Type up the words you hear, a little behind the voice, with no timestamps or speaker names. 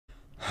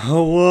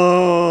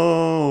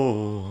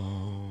Hello,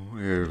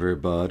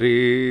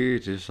 everybody.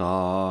 It is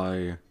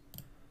I,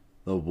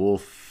 the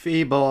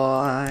Wolfy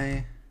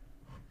boy.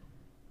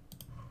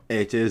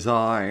 It is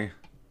I.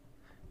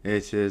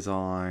 It is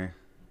I.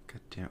 God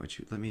damn it! Would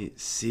you let me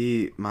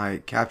see my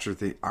capture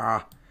thing?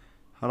 Hold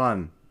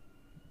on.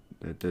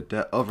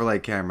 The overlay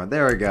camera.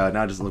 There we go.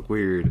 Now it doesn't look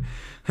weird.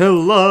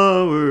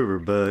 Hello,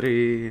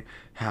 everybody.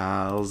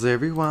 How's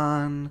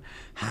everyone?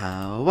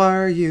 How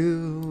are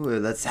you?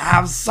 Let's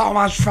have so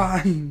much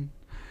fun.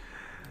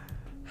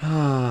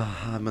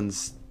 I'm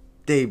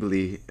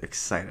unstably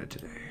excited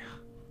today.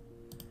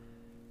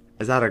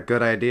 Is that a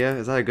good idea?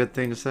 Is that a good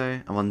thing to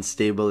say? I'm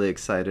unstably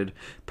excited.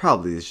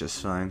 Probably it's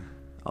just fine.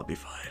 I'll be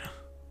fine.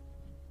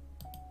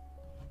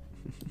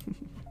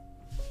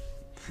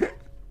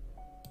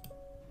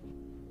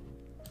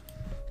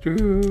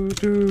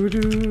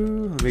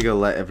 Let me go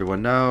let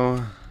everyone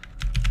know.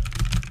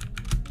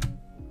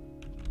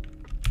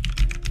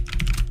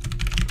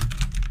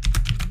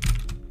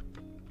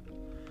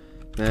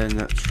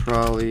 Then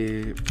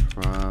Trolley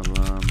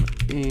Problem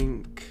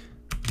Inc.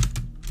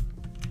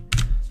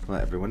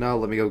 Let everyone know.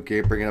 Let me go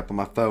bring it up on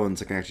my phone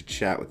so I can actually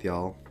chat with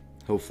y'all.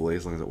 Hopefully,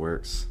 as long as it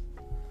works.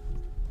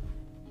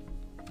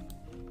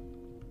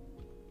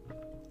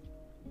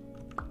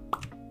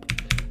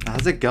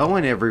 How's it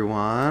going,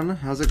 everyone?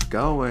 How's it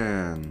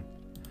going?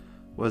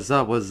 What's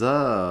up? What's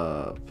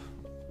up?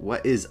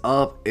 What is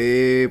up,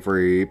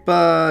 everybody?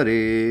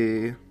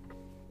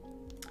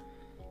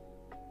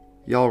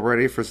 Y'all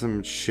ready for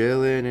some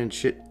chilling and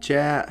chit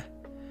chat?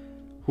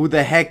 Who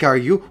the heck are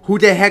you? Who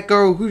the heck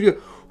are who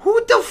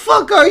the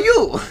fuck are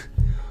you?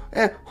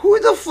 Who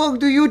the fuck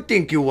do you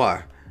think you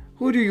are?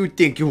 Who do you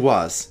think you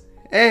was?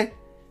 Hey!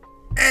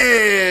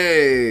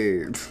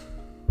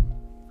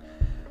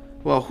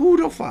 Well, who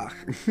the fuck?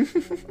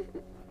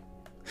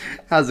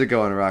 How's it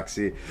going,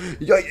 Roxy?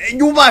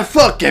 You my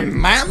fucking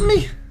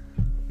mommy?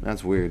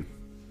 That's weird.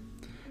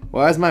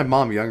 Why is my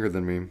mom younger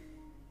than me?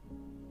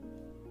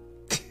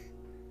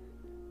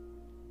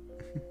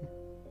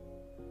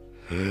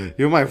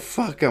 You're my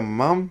fucking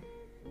mom?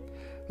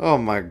 Oh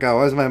my god,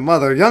 why is my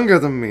mother younger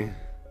than me?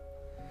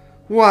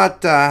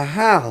 What the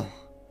hell?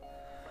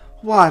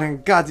 What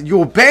in God,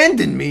 you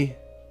abandoned me?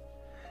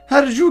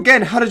 How did you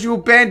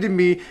abandon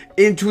me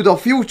into the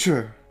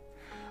future?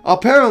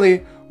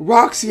 Apparently,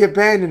 Roxy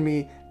abandoned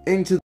me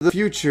into the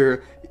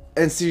future,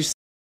 and she